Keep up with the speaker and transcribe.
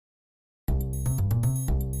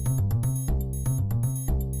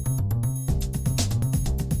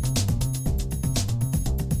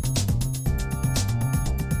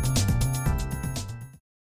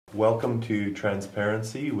Welcome to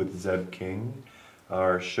Transparency with Zeb King.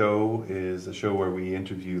 Our show is a show where we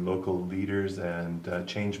interview local leaders and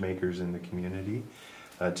change makers in the community.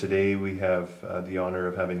 Today we have the honor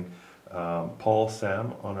of having Paul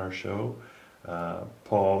Sam on our show.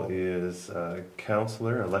 Paul is a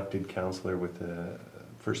counselor, elected counselor with the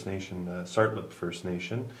First Nation, Sartlip First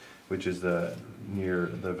Nation, which is near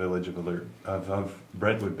the village of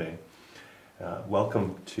Brentwood Bay.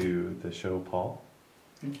 Welcome to the show, Paul.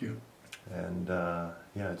 Thank you. And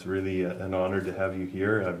yeah, it's really an honor to have you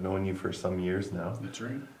here. I've known you for some years now. That's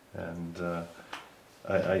right. And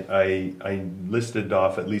I listed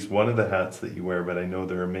off at least one of the hats that you wear, but I know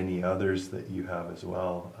there are many others that you have as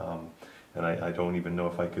well. And I don't even know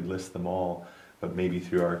if I could list them all, but maybe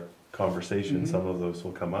through our conversation, some of those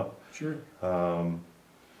will come up. Sure.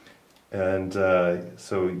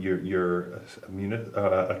 So you're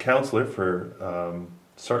a counselor for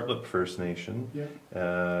Sartlip First Nation. Yeah.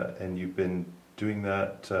 And you've been doing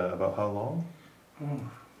that about how long? Oh,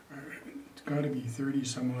 it's got to be 30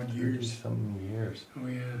 some odd years. 30 some years. Oh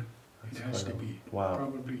yeah, That's it has to be. Wow.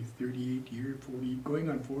 Probably 38 years, 40, going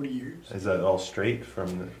on 40 years. Is that all straight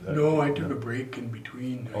from the? No, I took a break in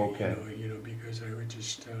between. Okay. You know, because I would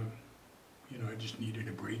just, I just needed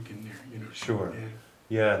a break in there. Sure.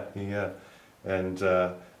 Yeah. Yeah. And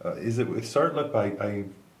is it with Sartlip?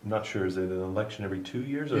 I'm not sure. Is it an election every 2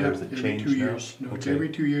 years, or is it changed every 2 now? years. No, it's Okay. every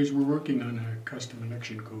 2 years. We're working on a custom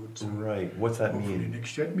election code. So Right. What's that mean?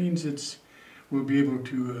 That means we'll be able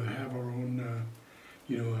to have our own,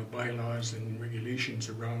 bylaws and regulations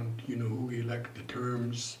around, who we elect, the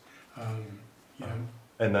terms.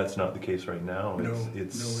 And that's not the case right now. No,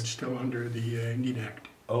 it's still under the Indian Act.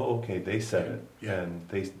 Oh, okay. They set it. Yeah. And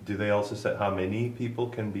do they also set how many people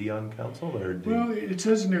can be on council, or Well, it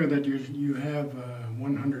says in there that you have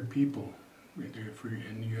 100 people,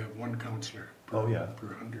 and you have one councillor per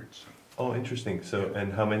 100. So. Oh, interesting. So,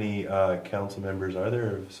 and how many council members are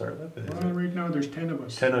there of Sartlip? Well, right now there's 10 of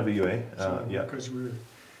us. 10 of you, eh? Yeah. Because we're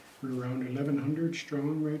around 1,100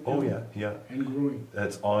 strong right now. Oh, yeah. And growing.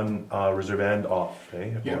 That's on reserve and off,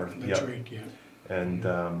 eh? Yeah, that's right. Yeah.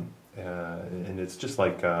 And it's just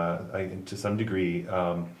like, to some degree,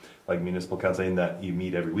 like municipal council, in that you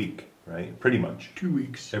meet every week, right? Pretty much. 2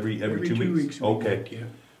 weeks. Every 2 2 weeks? we Okay. meet, yeah.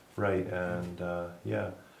 Right, and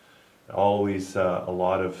always a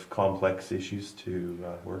lot of complex issues to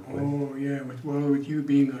work with. Oh yeah, with you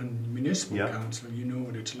being on municipal council, you know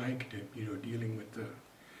what it's like to dealing with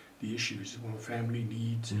the issues, family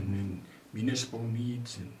needs and municipal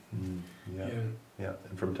needs and yeah.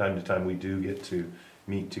 And from time to time we do get to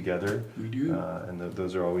meet together. We do, and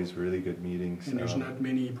those are always really good meetings. And there's not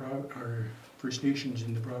many First Nations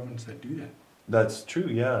in the province that do that. That's true,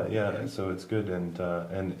 yeah. So it's good,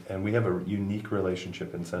 and we have a unique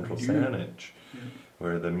relationship in Central Saanich,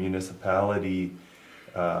 where the municipality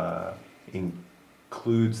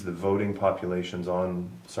includes the voting populations on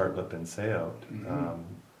Sartlip and Sayout.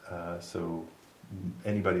 So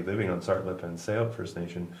anybody living on Sartlip and Sayout First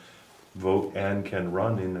Nation vote and can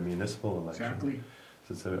run in the municipal election. Exactly.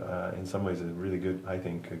 So it's in some ways a really good, I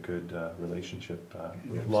think, a good relationship.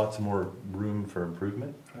 Lots more room for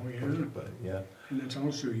improvement. Oh yeah. But yeah. And it's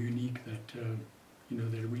also unique that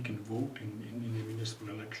that we can vote in the municipal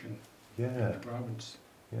election in the province.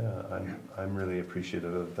 Yeah, I'm really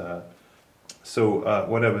appreciative of that. So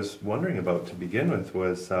what I was wondering about to begin with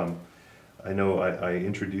was, I know I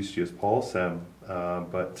introduced you as Paul Sam,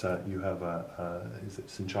 but you have is it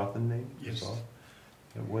Sinchothan name? Yes. As well?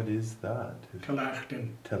 What is that?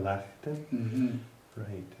 Talachten. Talachten?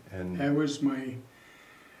 Right. And that was my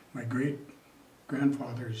great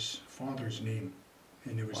grandfather's father's name,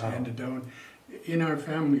 and it was handed down in our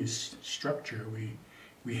family's structure.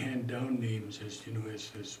 We hand down names as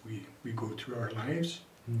we go through our lives,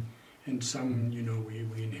 and some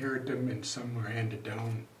we inherit them, and some are handed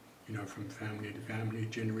down from family to family,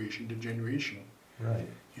 generation to generation. Right.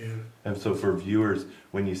 Yeah. And so for viewers,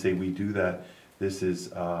 when you say we do that, this is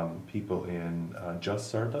people in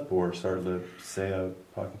just Sartlip or Sartlip, Sayout,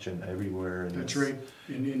 Pocatchin, everywhere. That's right.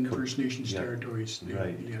 In the First Nations territories,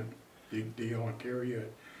 they all carry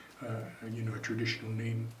a traditional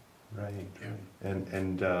name. Right. Yeah.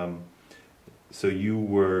 And so you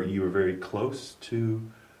were very close to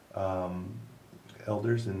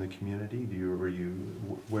elders in the community.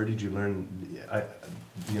 Where did you learn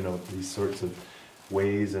these sorts of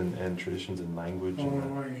ways and traditions and language?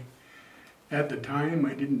 At the time,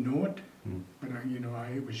 I didn't know it, but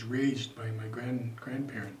I was raised by my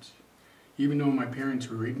grandparents. Even though my parents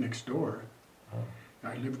were right next door,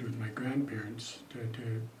 I lived with my grandparents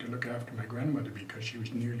to look after my grandmother because she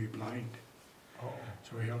was nearly blind. Oh.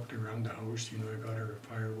 So I helped her around the house, you know, I got her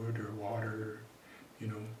firewood or water, you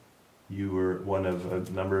know. You were one of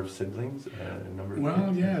a number of siblings? A number of Well,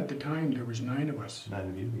 kids? yeah, at the time there was 9 of us. 9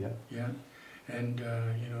 of you, yeah. Yeah, and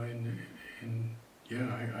you know,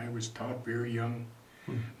 I was taught very young.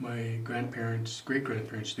 My grandparents,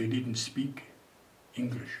 great-grandparents, they didn't speak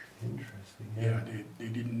English. Interesting. Yeah, they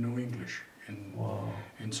didn't know English, and Wow.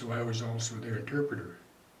 and so I was also their interpreter.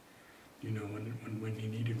 You know, when they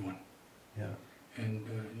needed one. Yeah. And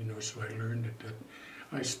you know, so I learned that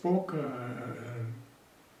I spoke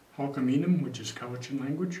Halkaminam, which is Cowichan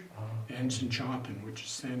language, and Sinchatan, which is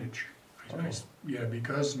Saanich. Yeah,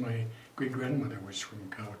 because my great-grandmother was from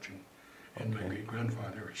Cowichan, and my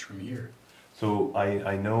great-grandfather was from here. So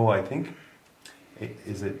I know, I think,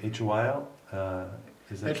 is it H-Y-L?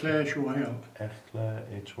 Is that Echla H-Y-L. Echla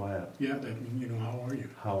H-Y-L. Yeah, that means, you know, how are you?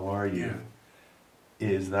 How are you? Yeah.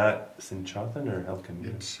 Is that Sinchatan or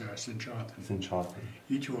Halkaminam? It's Sinchatan. Sinchatan.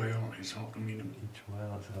 H-Y-L is Halkaminam.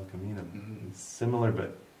 H-Y-L is Halkaminam. Mm-hmm. It's similar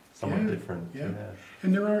but somewhat different. Yeah.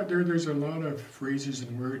 And there's a lot of phrases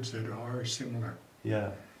and words that are similar. Yeah.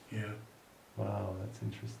 Yeah. Wow, that's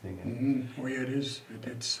interesting. Mm-hmm. Oh yeah, it is.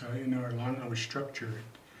 It's in our language structure.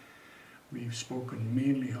 We've spoken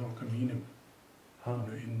mainly Halkaminam. Huh.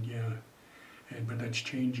 But that's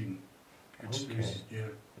changing. Yeah.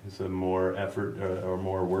 So more effort or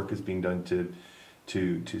more work is being done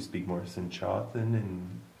to speak more Sinchatan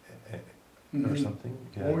and or something.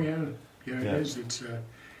 Yeah. Oh yeah, it is.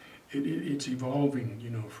 It's evolving. You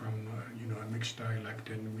know, from a mixed dialect,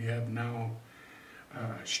 and we have now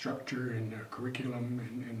structure and curriculum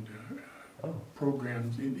and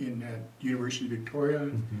programs in University of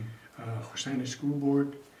Victoria. Hosanna School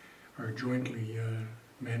Board are jointly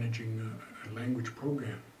managing a language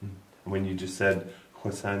program. When you just said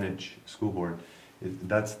Hosanich School Board,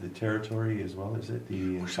 that's the territory as well, is it?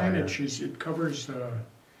 The entire... Hosanich it covers,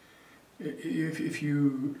 if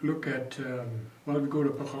you look at, we go to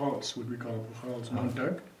Pachals, what we call Pachals, Mount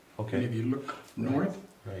Doug. Okay. And if you look north,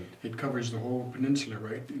 right. It covers the whole peninsula,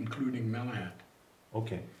 right, including Malahat.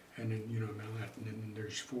 Okay. And then, Malahat, and then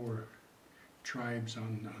there's 4 tribes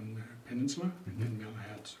on the peninsula, and then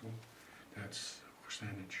Malahat, so that's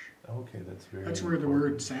Hosanich. Okay, that's where the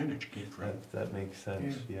word Saanich came from. That makes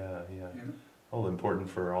sense. Yeah. Oh, important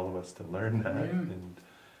for all of us to learn that and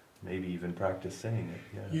maybe even practice saying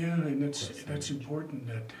it. Yeah, and that's important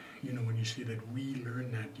that when you say that we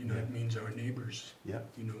learn that, it means our neighbors,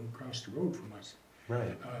 across the road from us,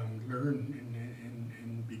 right, learn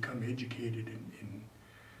and become educated in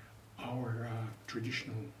our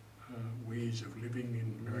traditional ways of living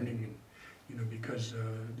and learning, and because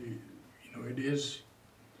it is.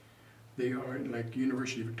 They are, like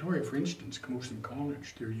University of Victoria, for instance, Camosun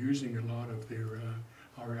College, they're using a lot of their,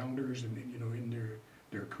 our elders and, in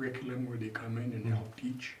their curriculum where they come in and help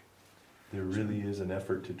teach. There really is an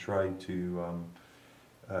effort to try to,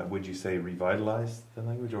 would you say, revitalize the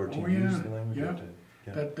language or to use the language?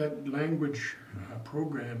 Yeah. That language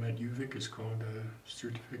program at UVic is called a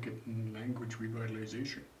Certificate in Language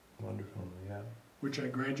Revitalization. Wonderful, yeah. Which I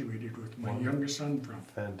graduated with my youngest son from.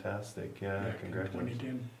 Fantastic, congratulations.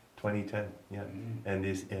 In 2010. 2010, yeah. And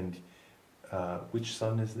which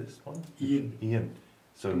son is this one? Ian.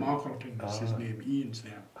 So Stamachelton is his name. Ian's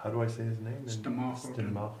name. How do I say his name?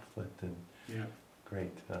 Stamachelton. Stamachelton. Yeah.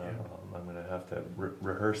 Great. I'm going to have to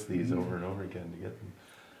rehearse these over and over again to get them.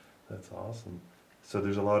 That's awesome. So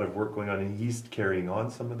there's a lot of work going on, and he's carrying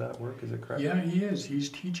on some of that work. Is it correct? Yeah, he is. He's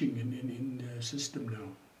teaching in the system now.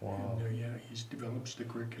 Wow. And, he develops the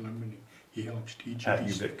curriculum and he helps teach. At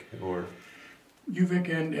UVic or. UVic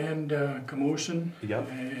and Camosun, yep.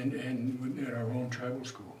 and at our own tribal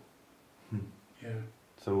school. Yeah.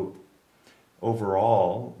 So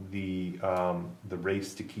overall, the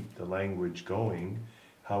race to keep the language going,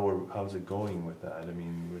 how's it going with that? I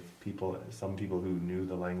mean, with some people who knew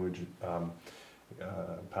the language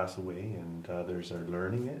pass away, and others are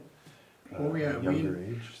learning it. Younger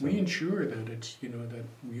age. So. We ensure that it's that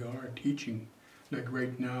we are teaching. Like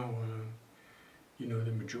right now.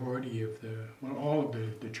 The majority of all of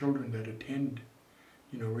the children that attend,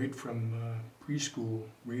 right from preschool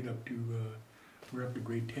right up to, we're up to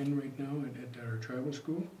grade 10 right now at our tribal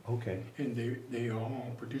school. Okay. And they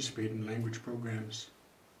all participate in language programs.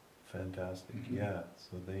 Fantastic, yeah.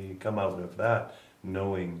 So they come out of that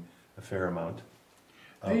knowing a fair amount.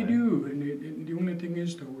 They do, and the only thing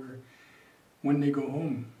is though, when they go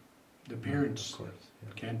home, the parents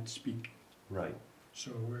can't speak. Right.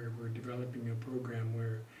 So we're developing a program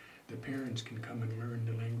where the parents can come and learn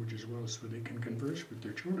the language as well, so they can converse with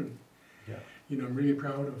their children. Yeah. I'm really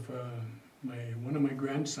proud of one of my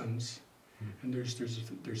grandsons. And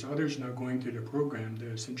there's others now going through the program,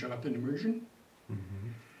 the St. Jonathan Immersion,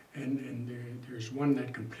 and there's one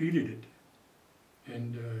that completed it,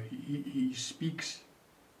 and he speaks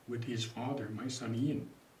with his father, my son Ian,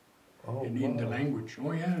 in the language.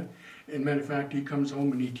 Oh yeah, and matter of fact, he comes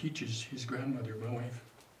home and he teaches his grandmother, my wife.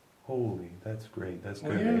 Holy, that's great. That's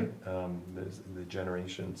good. Yeah. The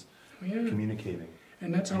generations Yeah. communicating.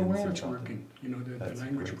 And that's how in well St. it's Jonathan. working. You know, the That's a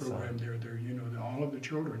language great program sign. there, you know, all of the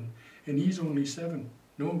children. And he's only 7.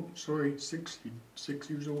 No, sorry, 6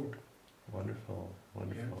 years old. Wonderful,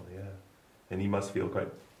 wonderful, yeah. And he must feel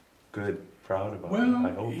quite good, proud about it, Well,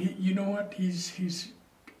 I hope. you know what?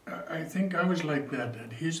 I think I was like that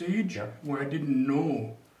at his age, Yeah. where I didn't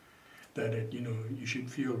know that you should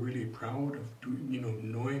feel really proud of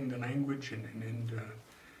knowing the language and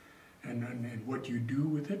what you do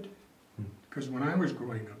with it. Because when I was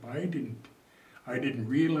growing up, I didn't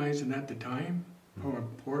realize it at the time how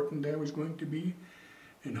important that was going to be,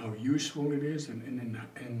 and how useful it is,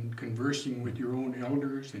 and conversing with your own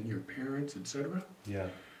elders and your parents, etc. Yeah,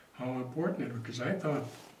 How important it was, because I thought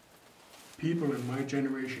people in my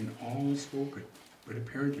generation all spoke it, but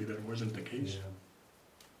apparently that wasn't the case.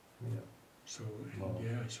 yeah. So Wow.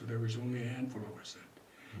 so there was only a handful of us that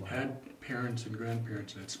Wow. had parents and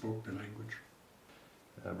grandparents that spoke the language.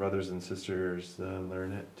 Brothers and sisters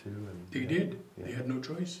learn it too. And They yeah, did. Yeah. They had no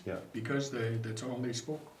choice. Yeah. Because that's all they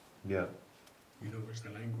spoke. Yeah. Was the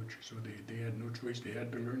language. So they had no choice. They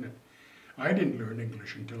had to learn it. I didn't learn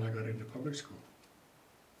English until I got into public school.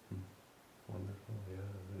 Wonderful, yeah.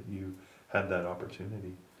 That you had that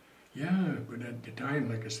opportunity. Yeah, but at the time,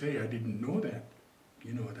 like I say, I didn't know that.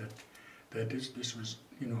 That this was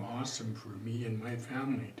awesome for me and my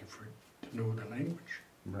family to know the language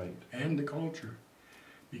Right. and the culture,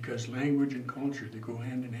 because language and culture, they go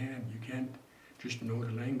hand in hand. You can't just know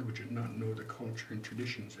the language and not know the culture and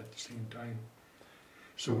traditions at the same time.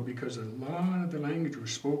 So because a lot of the language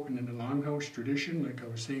was spoken in the longhouse tradition, like I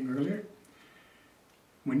was saying earlier,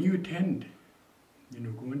 when you attend,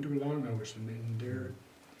 go into a longhouse and then they're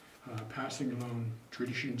passing along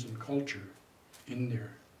traditions and culture in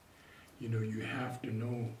there, you have to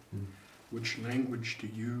know which language to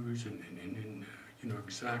use and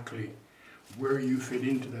exactly where you fit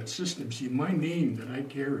into that system. See, my name that I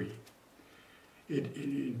carry, it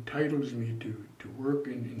entitles me to work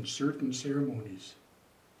in certain ceremonies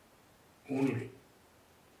only.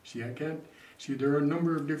 See, there are a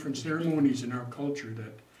number of different ceremonies in our culture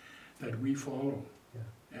that we follow,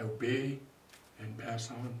 obey, and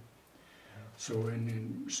pass on. So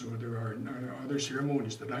so there are other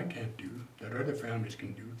ceremonies that I can't do, that other families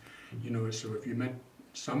can do. So if you met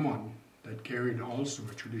someone that carried also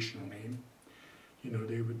a traditional name,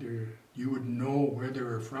 you would know where they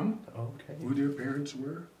were from, Okay. who their parents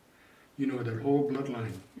were, their whole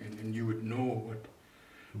bloodline, and you would know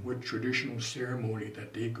what traditional ceremony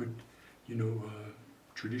that they could,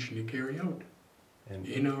 traditionally carry out And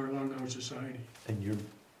in our Longhouse society. and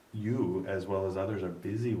you as well as others are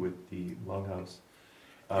busy with the Longhouse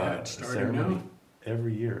It's starting ceremony now.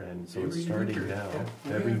 every year, and so it's Every starting winter, now yeah.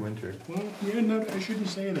 Oh, every yeah. winter. Well, I shouldn't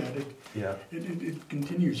say that. Yeah. It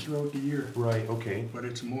continues throughout the year, Right. Okay. but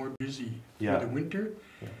it's more busy Yeah. in the winter.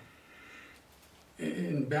 Yeah.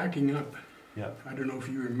 And backing up, Yeah. I don't know if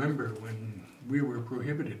you remember when we were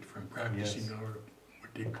prohibited from practicing Yes. our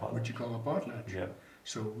A potlatch. what you call a potlatch. Yeah.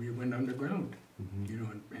 So we went underground,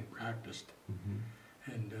 Mm-hmm. and practiced.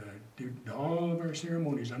 Mm-hmm. And did all of our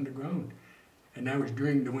ceremonies underground. And that was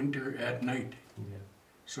during the winter at night. Yeah.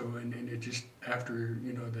 So, and it just, after,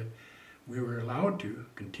 that we were allowed to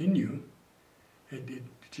continue, it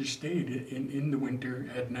just stayed in the winter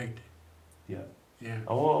at night. Yeah. Yeah.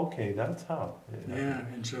 Oh, okay. That's how. Yeah,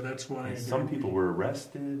 and so that's why. And some people were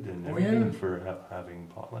arrested and Oh, everything yeah. for having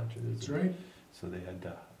potlatches. That's right. So they had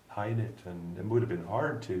to hide it, and it would have been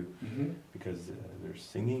hard to, Mm-hmm. because there's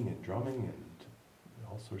singing and drumming and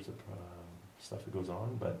all sorts of stuff that goes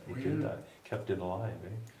on, but Oh, it could, yeah. kept it alive, eh?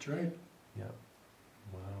 That's right. Yeah.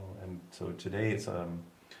 Wow. And so today it's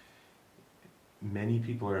many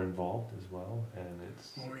people are involved as well, and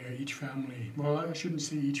it's Oh yeah, each family. Well, I shouldn't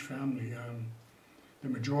say each family. The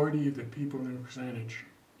majority of the people in Cosanage,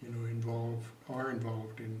 are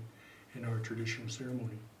involved in our traditional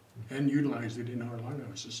ceremony and utilize it in our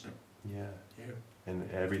Longhouse system. yeah. Yeah, And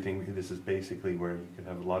everything. This is basically where you can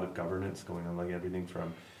have a lot of governance going on, like everything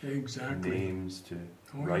from exactly. names to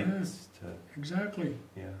Oh, rights to Exactly.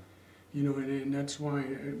 yeah. And that's why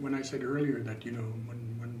when I said earlier that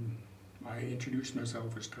when I introduce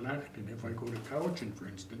myself as Talakatan, if I go to Cowichan, for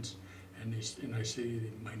instance, and I say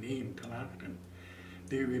my name, Talakatan,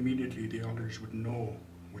 the elders would know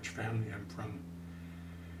which family I'm from.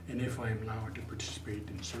 And if I'm allowed to participate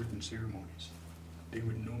in certain ceremonies, they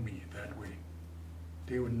would know me that way.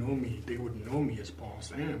 They would know me. They wouldn't know me as Paul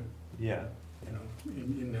Sam. Yeah. You know,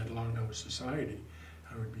 in that Longhouse society,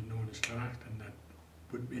 I would be known as that, and that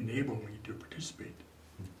would enable me to participate.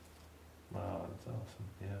 Wow, that's awesome.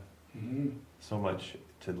 Yeah. Mm-hmm. So much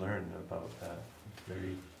to learn about that.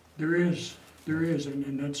 Very. There is,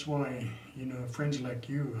 and that's why, you know, friends like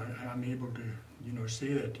you, I'm able to, you know,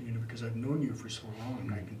 say that to you, because I've known you for so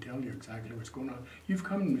long. I can tell you exactly what's going on. You've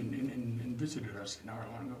come and visited us in our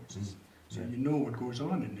longhouses, so you know what goes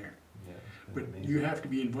on in there. Yeah, but amazing. you have to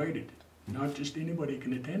be invited. Not just anybody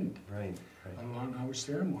can attend right. a longhouse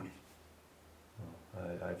ceremony.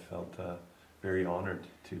 Well, I felt very honored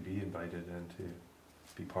to be invited and to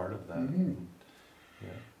be part of that. Mm-hmm. And, yeah.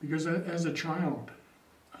 Because as a child,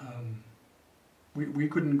 we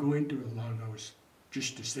couldn't go into a longhouse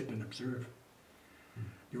just to sit and observe.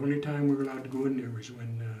 The only time we were allowed to go in there was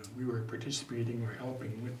when we were participating or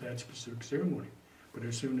helping with that specific ceremony. But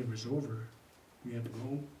as soon as it was over, we had to go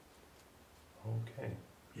home. Okay.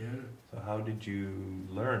 Yeah. So how did you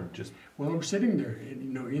learn? Just well, sitting there,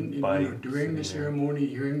 during the ceremony,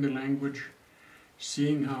 hearing the language,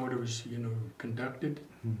 seeing how it was, conducted,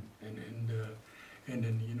 and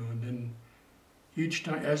then each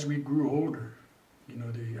time as we grew older,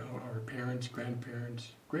 our parents,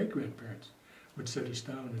 grandparents, great-grandparents would sit us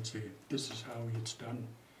down and say, "This is how it's done.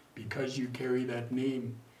 Because you carry that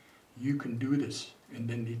name, you can do this," and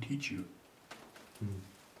then they teach you.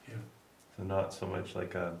 Yeah. So not so much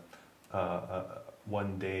like a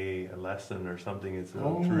one day a lesson or something. It's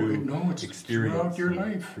it's experience throughout your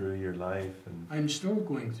life. Through your life, and I'm still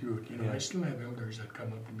going through it. I still have elders that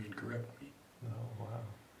come up to me and correct me. Oh wow!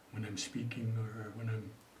 When I'm speaking or when I'm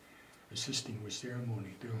assisting with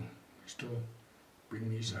ceremony, they'll still bring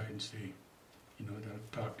me aside and say, they'll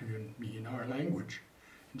talk to me in our language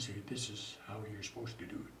and say, "This is how you're supposed to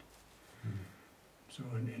do it." So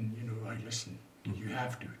and I listen. You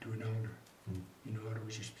have to an elder. Out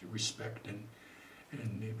of respect, and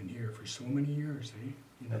they've been here for so many years, eh?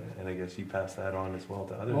 And I guess you pass that on as well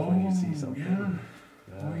to others when you see something.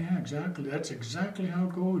 Yeah. Oh yeah, exactly. That's exactly how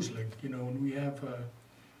it goes. Like, when we have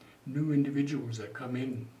new individuals that come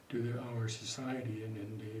in to our society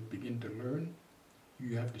and they begin to learn,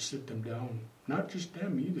 you have to sit them down. Not just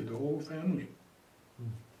them either, the whole family.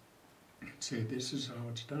 Say, this is how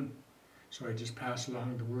it's done. So I just pass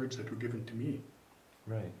along the words that were given to me.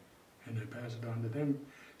 Right. And I pass it on to them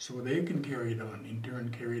so they can carry it on, in turn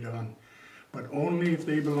carry it on. But only if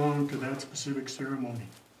they belong to that specific ceremony.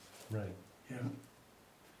 Right. Yeah.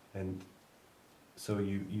 And so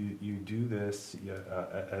you do this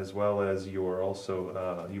as well as you're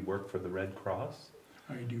also, you work for the Red Cross?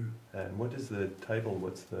 I do. And what is the title?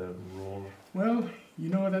 What's the role? Well,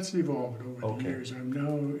 that's evolved over the years. I'm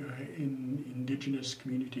now in Indigenous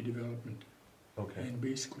Community Development. Okay. And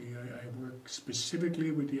basically, I work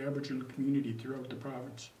specifically with the Aboriginal community throughout the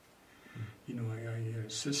province. I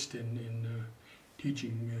assist in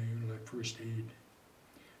teaching, like first aid.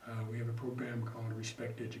 We have a program called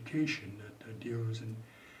Respect Education that deals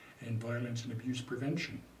in violence and abuse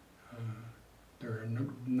prevention. There are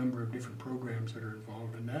a number of different programs that are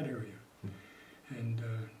involved in that area. And,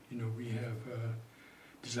 we have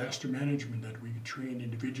disaster management that we train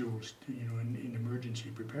individuals to, in emergency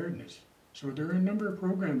preparedness. So there are a number of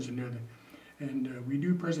programs in there, and we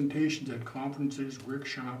do presentations at conferences,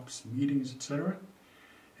 workshops, meetings, etc.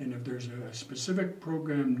 And if there's a specific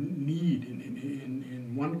program need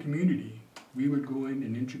in one community, we would go in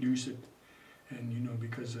and introduce it. And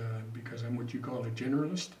because I'm what you call a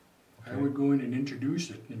generalist, I would go in and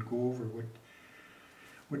introduce it and go over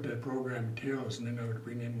what that program entails, and then I would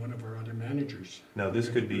bring in one of our other managers. Now this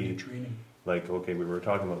could be training. Like, we were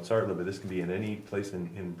talking about Sartla, but this could be in any place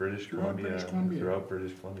in British Columbia. Throughout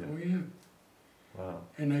British Columbia. Oh yeah. Wow.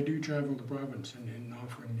 And I do travel the province in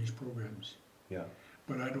offering these programs. Yeah.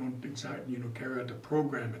 But I don't exactly, carry out the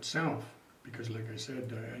program itself, because like I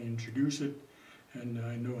said, I introduce it, and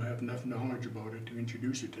I have enough knowledge about it to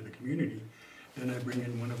introduce it to the community. Then I bring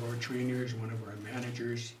in one of our trainers, one of our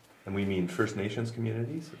managers. And we mean First Nations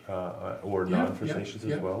communities, or non-First Nations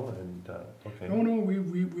as well, and okay. No,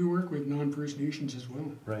 we work with non-First Nations as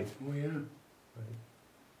well. Right. Oh yeah. Right.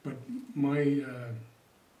 But my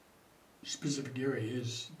specific area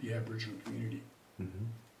is the Aboriginal community.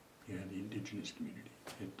 Yeah, the Indigenous community.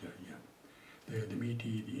 The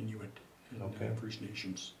Métis, the Inuit, and First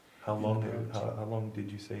Nations. How long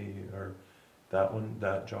did you say, or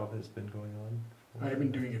that job has been going on? I've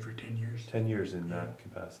been doing it for 10 years. 10 years in that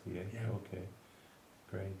capacity, eh? Yeah. Okay,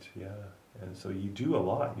 great, yeah. And so you do a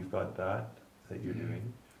lot. You've got that you're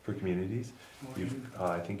doing. for communities. Oh,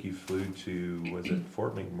 I think you flew to, was it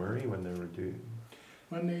Fort McMurray when they were doing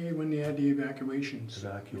when they had the evacuations.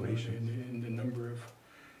 evacuations? And the number of,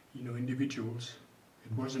 individuals.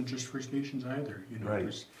 It wasn't just First Nations either. Right. It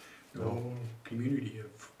was the whole community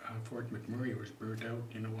of Fort McMurray was burnt out.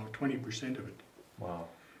 About 20% of it. Wow.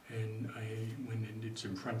 And I went and did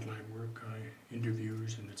some frontline work,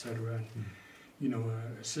 interviews and etc. And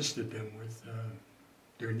assisted them with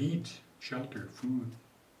their needs: shelter, food,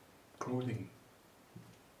 clothing.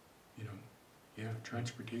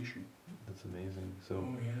 Transportation. That's amazing. So,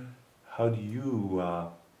 Oh yeah. how do you?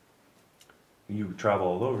 You travel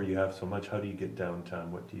all over. You have so much. How do you get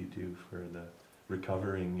downtown? What do you do for the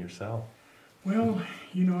recovering yourself? Well,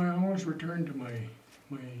 I always return to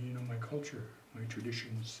my culture, my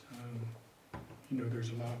traditions. There's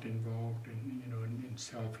a lot involved in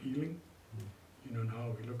self-healing. And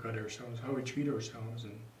how we look at ourselves, how we treat ourselves,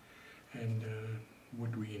 and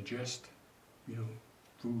what we ingest.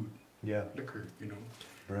 Food, Yeah. liquor.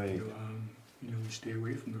 Right. We stay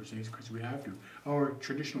away from those things because we have to. Our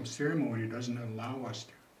traditional ceremony doesn't allow us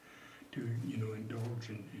to indulge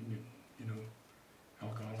in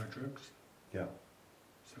alcohol or drugs. Yeah.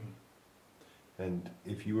 So. And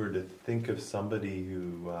if you were to think of somebody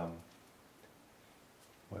who,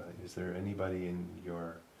 well, is there anybody in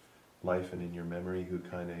your life and in your memory who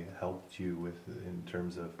kind of helped you with, in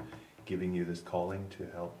terms of giving you this calling to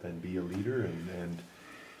help and be a leader and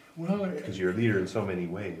well, because you're a leader in so many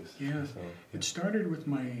ways. Yeah. So, It started with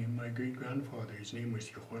my great grandfather. His name was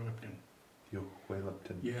Yohuelapton.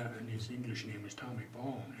 Yohuelapton. Yeah, and his English name was Tommy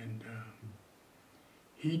Ball, and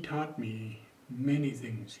he taught me many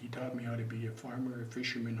things. He taught me how to be a farmer, a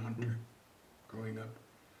fisherman, hunter, growing up.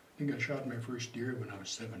 I think I shot my first deer when I was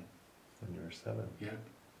 7. When you were 7. Yeah.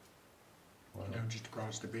 Wow. Just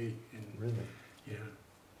across the bay. And Really? yeah.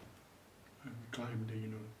 I climbed,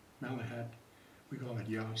 Malahat. We call it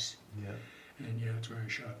Yas. Yeah. And yeah, that's where I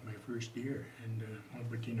shot my first deer. And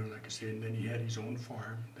but like I said, and then he had his own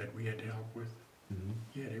farm that we had to help with. Mm-hmm.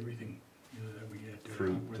 He had everything, that we had to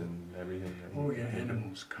Fruit help with. and everything. Oh yeah,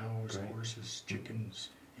 animals, cows, Great. horses, chickens,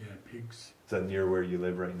 pigs. Is that near where you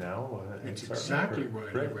live right now? It's exactly where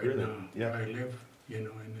I live right really? now. Yeah. Where I live, and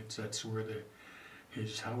that's where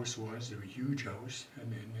his house was. A huge house,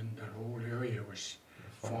 and that whole area was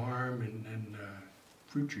farm and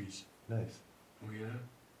fruit trees. Nice. Oh yeah.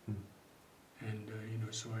 Hmm. And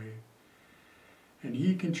and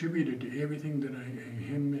he contributed to everything that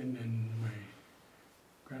him and my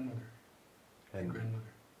grandmother. And grandmother.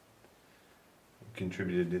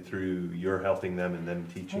 contributed it through your helping them and them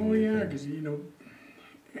teaching Oh you yeah, things. because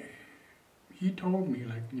he told me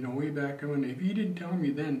way back when. If he didn't tell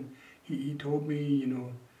me then, he told me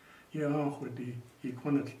with the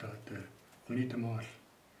equanatat unitamal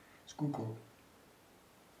skuko.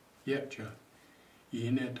 Yeah, cha.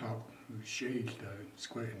 Ine talk shade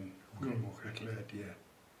squaring yeah.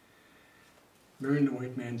 Learn the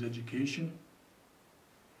white man's education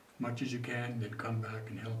much as you can, then come back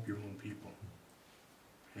and help your own people.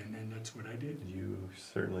 And that's what I did. You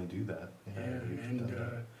certainly do that.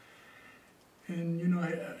 Yeah, and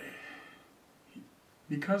I,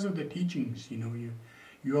 because of the teachings, you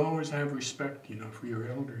always have respect, for your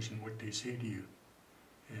elders and what they say to you.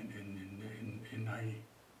 And I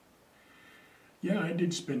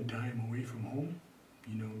did spend time away from home,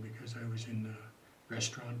 because I was in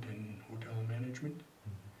restaurant and hotel management.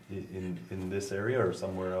 In this area or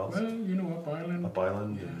somewhere else? Well, up island. Up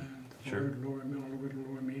island? Yeah, sure. all over the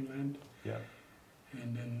lower mainland. Yeah.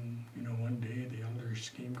 And then, one day the elders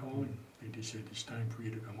came calling. They just said, it's time for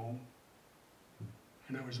you to come home.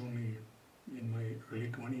 And I was only in my early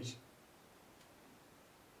 20s.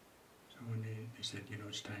 So when they said,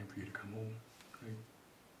 it's time for you to come home,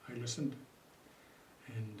 I listened.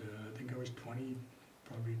 And I think I was 20,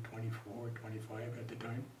 probably 24, 25 at the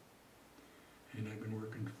time. And I've been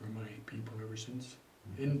working for my people ever since,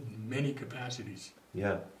 in many capacities.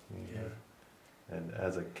 Yeah. Yeah. And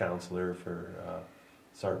as a counselor for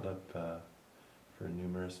Sartlip for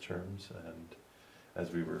numerous terms, and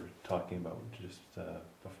as we were talking about just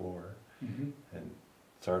before, and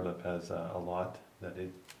Sartlip has a lot that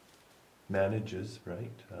it manages,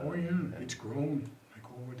 right? Oh yeah, it's grown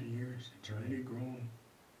over the years. It's really grown.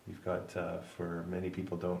 You've got, for many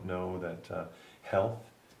people don't know that health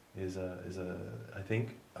is I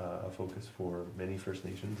think a focus for many First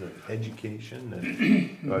Nations, of education,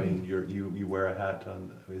 and I mean you wear a hat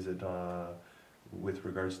on. Is it with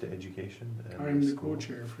regards to education? And I'm the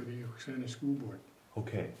co-chair for the Oksana School Board.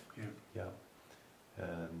 Okay. Yeah.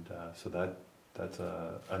 And so that's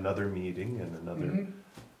another meeting and another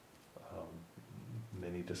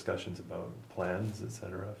many discussions about plans,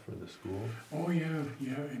 etc., for the school? Oh, yeah,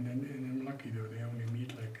 yeah, and I'm lucky though, they only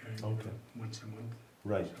meet like once a month.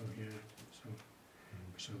 Right. So, yeah,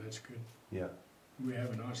 so that's good. Yeah. We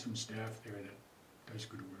have an awesome staff there that does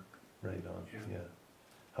good work. Right on. Yeah. Yeah.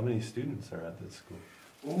 How many students are at this school?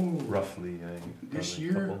 Oh, Roughly, this probably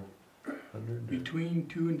year, a couple hundred? Or? between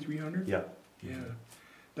 200 and 300. Yeah. Yeah,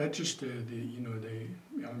 that's just the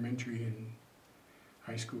elementary and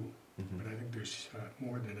high school. Mm-hmm. But I think there's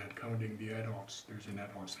more than that, counting the adults. There's an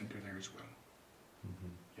adult center there as well.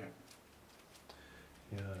 Mm-hmm.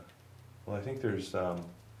 Yeah. Yeah. Well, I think there's,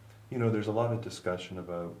 there's a lot of discussion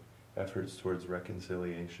about efforts towards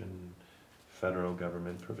reconciliation, federal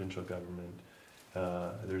government, provincial government.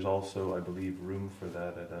 There's also, I believe, room for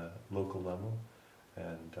that at a local level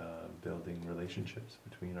and building relationships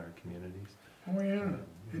between our communities. Oh yeah,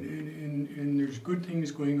 and there's good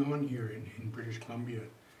things going on here in British Columbia.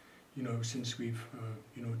 Since we've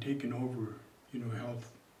taken over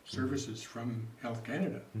health services from Health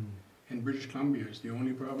Canada, and British Columbia is the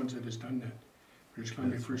only province that has done that. British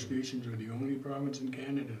Columbia First Nations are the only province in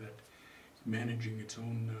Canada that is managing its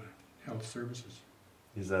own health services.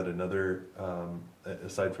 Is that another,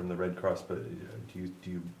 aside from the Red Cross, but do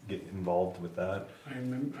you get involved with that?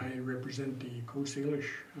 I represent the Coast Salish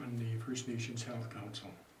on the First Nations Health Council.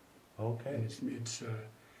 Okay. And it's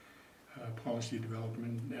policy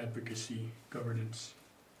development, advocacy, governance.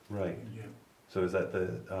 Right. Yeah. So is that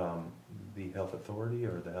the health authority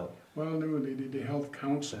or the health? Well, no, the Health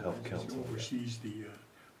Council. The Health Council oversees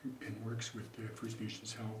and works with the First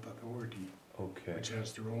Nations Health Authority. Okay. Which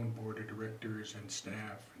has their own board of directors and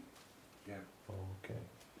staff. Yeah. Okay.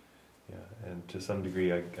 Yeah, and to some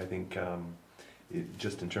degree, I think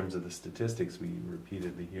just in terms of the statistics, we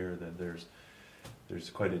repeatedly hear that there's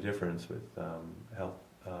quite a difference with health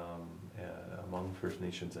among First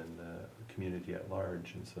Nations and the community at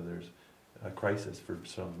large, and so there's a crisis for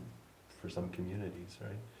some communities,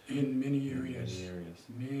 right? In many areas.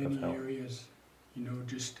 Many areas.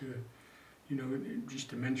 Just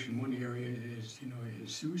to mention one area is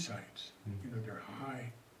suicides. They're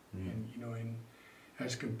high, and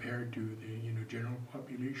as compared to the general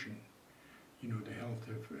population, the health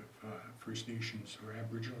of First Nations or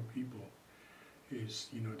Aboriginal people is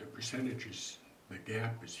the percentages, the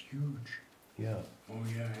gap is huge. Yeah. Oh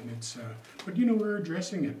yeah, and it's but we're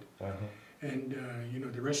addressing it, and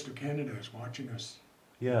the rest of Canada is watching us.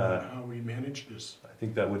 Yeah. How we manage this. I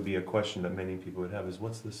think that would be a question that many people would have: is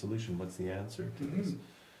what's the solution? What's the answer to this?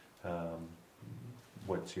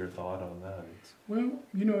 What's your thought on that? Well,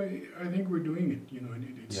 I think we're doing it.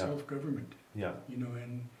 It's self-government. Yeah.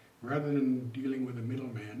 And rather than dealing with a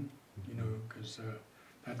middleman, because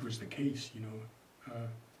that was the case.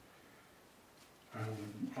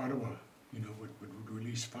 Ottawa, would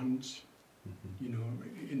release funds.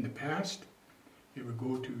 In the past, it would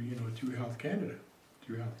go to through Health Canada.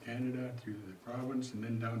 Through Health Canada, through the province, and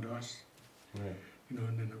then down to us. Right. And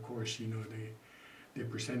then of course, the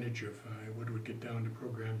percentage of what would get down to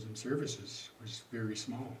programs and services was very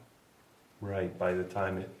small. Right. By the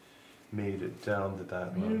time it made it down to that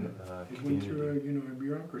it went through a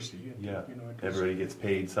bureaucracy. Everybody gets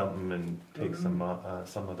paid something and takes some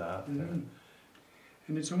of that.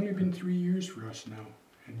 And it's only been 3 years for us now,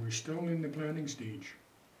 and we're still in the planning stage.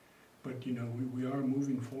 But we are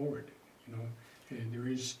moving forward. And there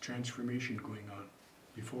is transformation going on.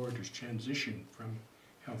 Before there's transition from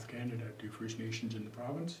Health Canada to First Nations in the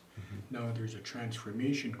province. Now there's a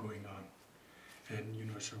transformation going on,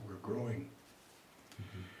 and so we're growing.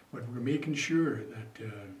 But we're making sure that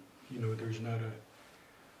there's not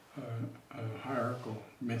a hierarchical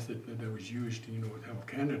method that was used with Health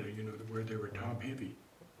Canada. Where they were top heavy.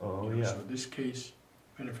 Oh yeah. So this case,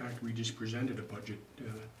 matter of fact, we just presented a budget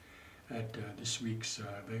at this week's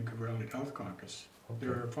Vancouver Island Health Caucus. Okay.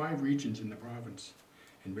 There are 5 regions in the province,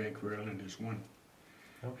 and Vancouver Island is one.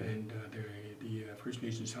 Okay. And the First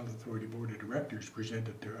Nations Health Authority Board of Directors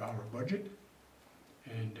presented our budget,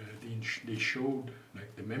 and they showed,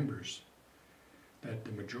 like the members, that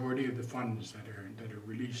the majority of the funds that are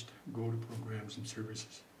released go to programs and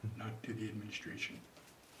services, not to the administration.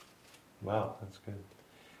 Wow, that's good.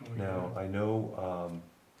 Oh, Now, yeah. I know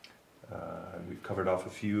we've covered off a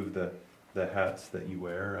few of the hats that you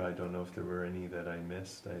wear. I don't know if there were any that I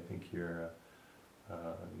missed. I think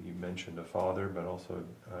you mentioned a father, but also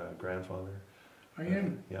a grandfather. I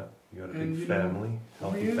am. Yeah, you got a big family,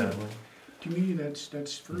 healthy family. To me,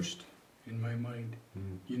 that's first in my mind.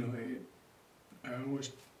 I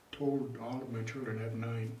always told all of my children, I have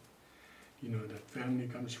 9, that family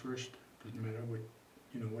comes first. Doesn't matter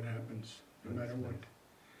what happens, no matter what.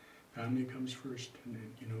 family comes first. And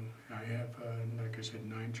then, you know, I have, like I said,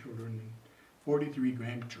 9 children and 43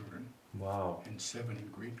 grandchildren Wow. and 7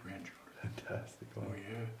 great-grandchildren. Fantastic. Wow. Oh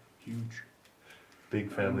yeah, huge.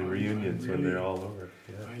 Big family reunions when they're all over.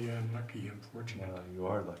 Yeah. I am lucky, I'm fortunate. Wow, you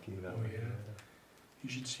are lucky that Oh, way. yeah. You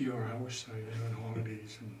should see our house on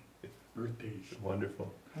holidays and birthdays.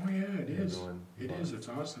 Wonderful. Oh yeah, it is. Everyone It loves- is, it's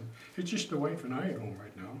awesome. It's just the wife and I at home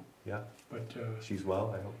right now. Yeah. But, She's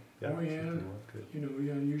well, I hope. Yeah. Oh, she's yeah. doing well. Good. you know,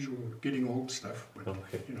 yeah, usual getting old stuff, but,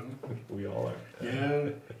 Okay. you know. We all are. Yeah,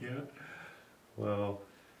 yeah. Well,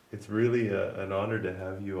 it's really an honor to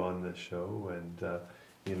have you on the show, and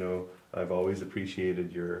you know, I've always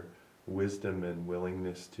appreciated your wisdom and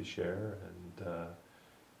willingness to share, and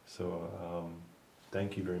so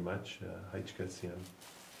thank you very much. Thank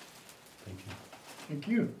you. Thank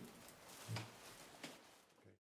you.